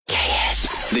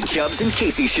The Chubbs and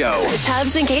Casey Show. The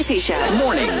Chubbs and Casey Show.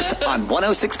 Mornings on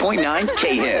 106.9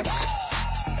 K-Hits.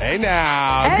 Hey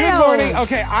now. Good morning.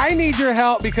 Okay, I need your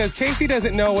help because Casey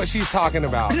doesn't know what she's talking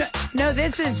about. No,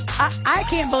 this is, I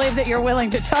can't believe that you're willing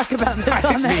to talk about this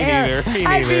on the Me air. neither.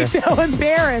 I'd be so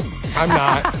embarrassed. I'm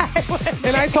not.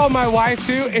 And I told my wife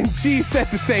too, and she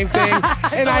said the same thing.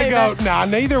 And I go, nah,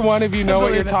 neither one of you know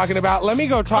what you're talking about. Let me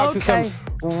go talk to some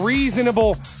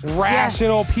reasonable,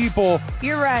 rational people.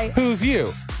 You're right. Who's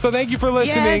you? So thank you for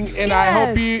listening. Yes, and I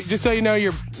hope you, just so you know,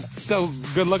 you're still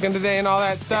good looking today and all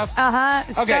that stuff.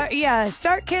 Okay.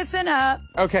 Start kissing up.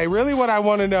 Okay, really what I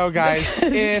want to know, guys,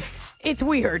 if... It's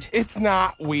weird. It's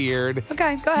not weird.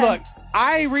 Okay, go ahead. Look,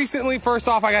 I recently, first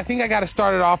off, I think I got to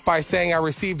start it off by saying I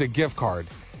received a gift card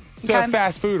to a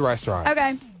fast food restaurant.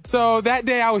 Okay. So that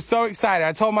day I was so excited.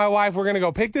 I told my wife we're going to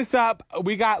go pick this up.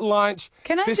 We got lunch.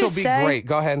 Can I this just will be say, great.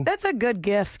 Go ahead. That's a good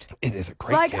gift. It is a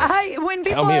great gift. When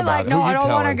Tell people me are about like, it. no, Who I you don't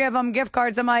want to telling? give them gift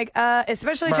cards. I'm like,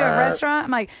 especially to a restaurant.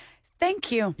 I'm like,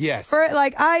 thank you. Yes. For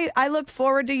I look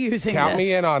forward to using Count this.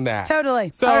 me in on that.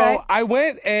 Totally. So All right. I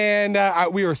went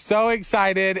and we were so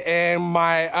excited, and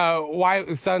my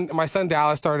my son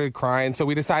Dallas started crying, so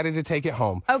we decided to take it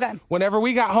home. Okay. Whenever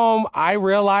we got home, I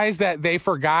realized that they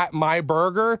forgot my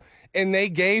burger, and they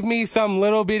gave me some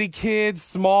little bitty kid's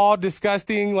small,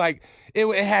 disgusting, like it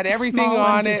had everything Small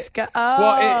on and it. Oh.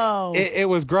 Well, it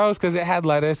was gross because it had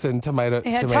lettuce and tomato It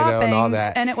had and toppings, all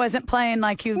that. and it wasn't plain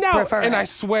like you No, prefer. and I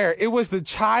swear it was the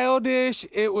childish.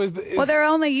 It was. Well, they're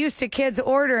only used to kids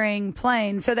ordering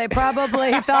plain, so they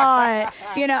probably thought,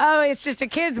 it's just a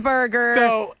kid's burger.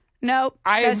 So. Nope,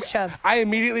 that's Chubbs. I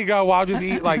immediately go, well, I'll just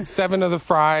eat like 7 of the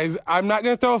fries. I'm not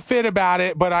going to throw a fit about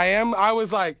it, but I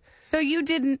was like. So you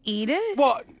didn't eat it?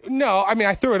 Well, no, I mean,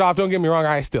 I threw it off. Don't get me wrong.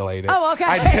 I still ate it. Oh, okay.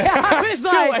 I was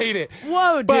still like, ate it.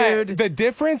 Whoa, But dude. the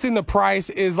difference in the price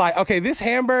is like, okay, this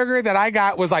hamburger that I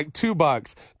got was like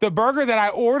 $2. The burger that I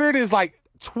ordered is like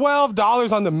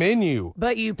 $12 on the menu.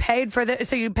 But you paid for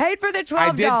so you paid for the $12.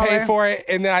 I did pay for it,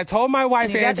 and then I told my wife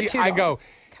And you got the Angie, $2. I go,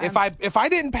 if I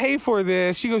didn't pay for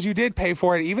this, she goes, you did pay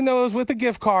for it, even though it was with a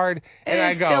gift card. And It I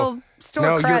is go, still store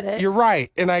no, credit. You're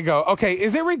right. And I go, okay,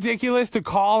 is it ridiculous to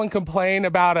call and complain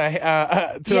about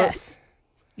Yes.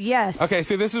 Yes. Okay,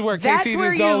 so this is where That's Casey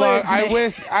where is no you longer.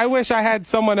 lose me. I wish I had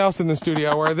someone else in the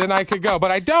studio where then I could go, but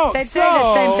I don't. They'd say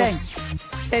the same thing.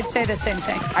 They'd say the same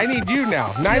thing. I need you now.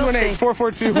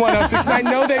 918-442-1069.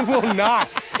 No, they will not.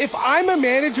 If I'm a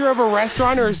manager of a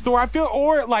restaurant or a store, I feel,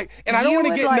 and I don't You want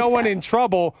to would get like no one that. in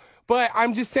trouble, but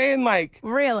I'm just saying, like,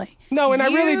 Really? no, and I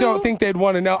really You- don't think they'd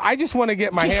want to know. I just want to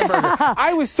get my hamburger.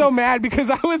 I was so mad because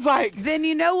I was like, Then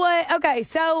you know what? Okay,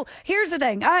 so here's the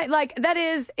thing.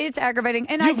 It's aggravating.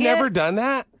 And you've I get, never done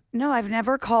that? No, I've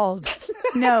never called.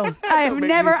 No, I have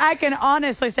never. I can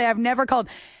honestly say I've never called.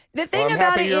 The thing I'm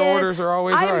about happy it your is, orders are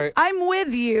always right. I'm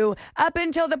with you up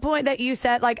until the point that you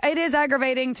said, like, it is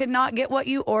aggravating to not get what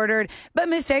you ordered, but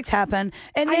mistakes happen.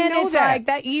 And I then know it's that. like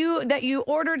that you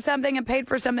ordered something and paid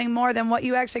for something more than what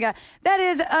you actually got. That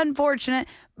is unfortunate.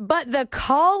 But the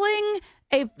calling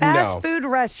a fast food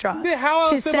restaurant Yeah, how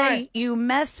to else am say I- you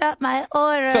messed up my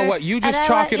order. So what, you and just I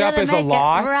chalk want it you up to as a make it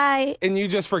loss? right. And you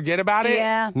just forget about it?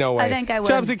 Yeah, No way. I think I would.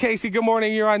 Chubbs and Casey, good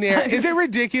morning. You're on the air. Is it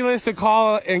ridiculous to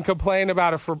call and complain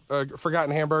about a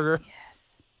forgotten hamburger?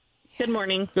 Good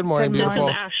morning. Good morning, Good beautiful.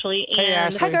 This is Ashley. Hey, and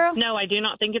Ashley. Hi, girl. No, I do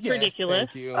not think it's Yes, ridiculous.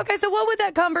 Thank you. Okay, so what would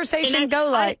that conversation And go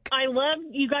like? I love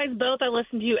you guys both. I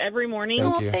listen to you every morning.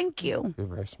 Thank Oh, you. thank you. You're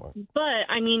very smart. But,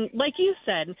 I mean, like you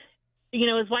said,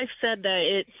 his wife said that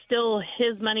it's still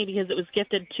his money because it was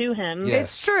gifted to him. Yes.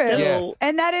 It's true. Yes.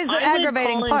 And that is the I would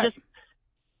aggravating call and part. just,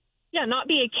 not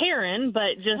be a Karen,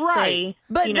 but just Right. say,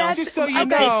 But that's just so you I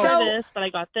know. paid so for this, but I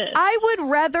got this. I would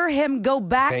rather him go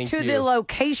back Thank to you. the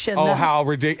location. Oh, though. how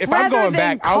ridiculous. If I'm Rather going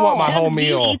than back, I want my call. whole Do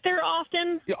you meal. eat there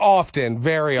often? Often,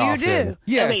 very You often. do?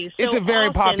 Yes. Okay, so it's a very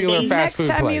often popular they- fast food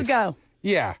Next time place. you go.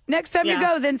 Yeah. Next time you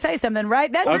Yeah. go, then say something,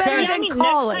 right? That's Okay. better Yeah, than Next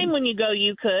calling. time when you go,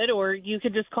 you could, or you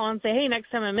could just call and say, hey, next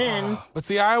time I'm in. But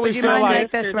see, I always Would you feel mind like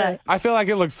make this right? I feel like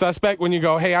it looks suspect when you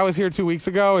go, "Hey, I was here 2 weeks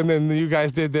ago, and then you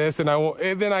guys did this," and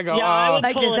then I go, Yeah, I would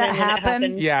Like, pull does it that in when it happen?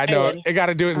 happened. "Yeah, I no, would. I got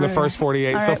to do it in the first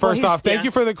 48." All So right, well, first off, thank yeah. you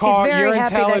for the call. He's very You're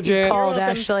happy intelligent. that you called, You're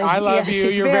welcome. Ashley. I love Yes, you.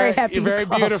 he's You're very happy you're you very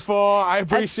called. beautiful. I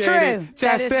appreciate true. it.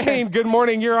 That is Chastain, true. good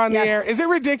morning. You're on the Yes. air. Is it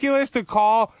ridiculous to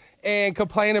call and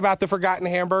complain about the forgotten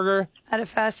hamburger? At a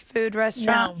fast food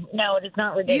restaurant. No, it is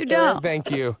not ridiculous. You don't.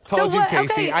 Thank you. So Told you, what-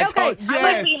 Casey. okay, I okay. told I I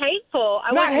wouldn't be hateful.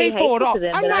 I Not wouldn't be hateful at all. to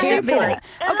them, I'm but not I would Can't be be hateful. like,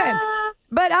 that. Okay.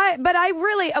 But I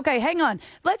really, okay, hang on.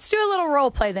 Let's do a little role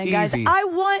play then, guys. Easy. I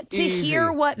want to Easy.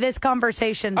 hear what this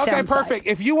conversation sounds Okay, like. perfect.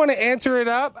 If you want to answer it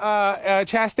up,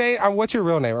 Chastain, what's your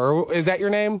real name? Or is that your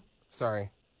name?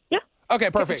 Sorry. Yeah. Okay,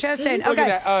 perfect. Chastain. Look Okay.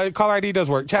 at that. Caller ID does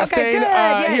work. Chastain, good.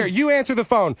 Yay. here, you answer the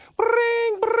phone.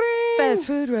 Bring, bring. Fast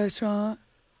food restaurant.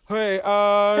 Hey,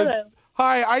 Hello.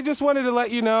 hi. I just wanted to let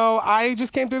you know I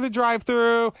just came through the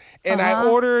drive-thru and I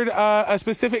ordered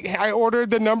I ordered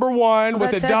the number one with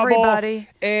a that's double, everybody.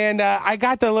 and I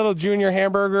got the little junior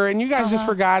hamburger, and you guys just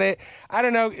forgot it. I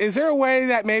don't know. Is there a way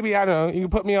that maybe I don't know you can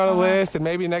put me on a list, and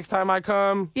maybe next time I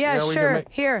come, Yeah, you know, we can sure. make-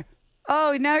 Here.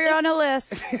 Oh, now you're on a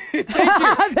list.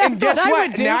 And guess what I what?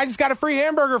 would do. Now I just got a free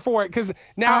hamburger for it because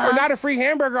now, or not a free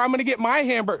hamburger, I'm going to get my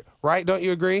hamburger. Right? Don't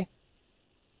you agree?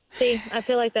 See, I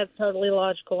feel like that's totally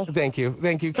logical. Thank you.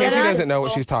 Thank you. Casey I- doesn't know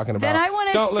what she's talking about. Then I want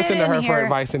to Don't listen to her for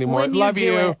advice anymore. Love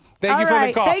you. Thank you for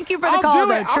the call. Thank you for the I'll call, do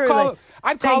though, it. I'll truly. call him.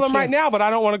 I'd call Thank him you. right now, but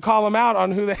I don't want to call him out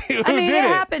on who I mean, did it it.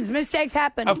 happens. Mistakes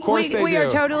happen. Of course they we do. are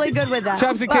totally good with that.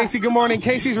 Chubbs and But- Casey, good morning.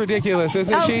 Casey's ridiculous,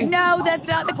 isn't Oh, she? no, that's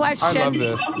not the question. I love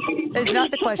this. That's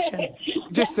not the question.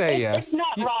 Just say yes. It's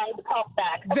not wrong to call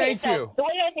back. Thank you. The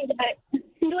way I think of it,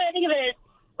 is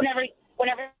whenever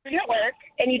you're at work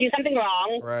and you do something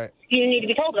wrong, Right. you need to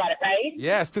be told about it, right?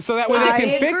 Yes, so that way I they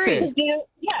can fix agree. it.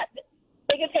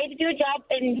 They get paid to do a job,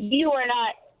 and you are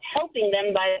not helping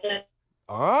them by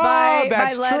Oh, by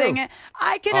that's letting true. it.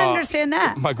 I can understand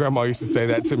that. My grandma used to say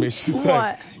that to me. She said,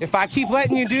 What? if I keep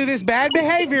letting you do this bad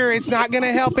behavior, it's not going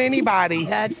to help anybody.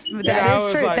 That I is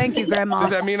was true. like, Thank you, Grandma.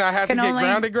 Does that mean I have to Can get only-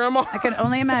 grounded, Grandma? I can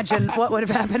only imagine what would have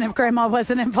happened if Grandma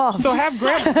wasn't involved. So have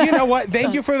Grandma, you know what?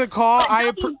 Thank you for the call.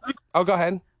 Oh, go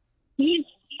ahead. no,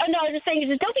 I was just saying,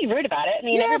 just don't be rude about it. I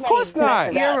mean, Yeah, of everybody's course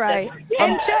not. messed it You're up, right. but-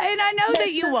 And I know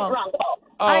that you won't. Wrong.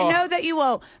 I know that you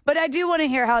won't, but I do want to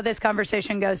hear how this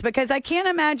conversation goes because I can't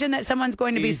imagine that someone's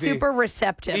going to be Easy. super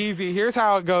receptive. Easy. Here's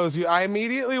how it goes. I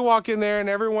immediately walk in there and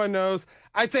everyone knows.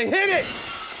 I'd say, hit it.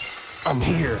 I'm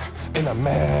here and I'm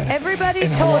mad. Everybody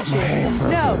And I told want you. my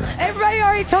hamburger. No, everybody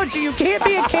already told you. You can't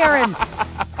be a Karen.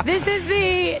 This is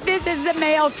the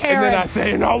male Karen. And then I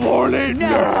say, and I want it. No.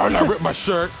 No. And I rip my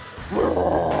shirt.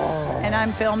 And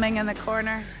I'm filming in the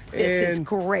corner. This is And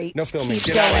great. No filming.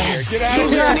 Keep Get out of going. here. Get out You're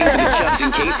of here. listening to the Chubbs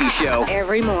and Casey Show.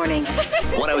 Every morning.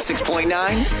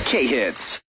 106.9 K Hits.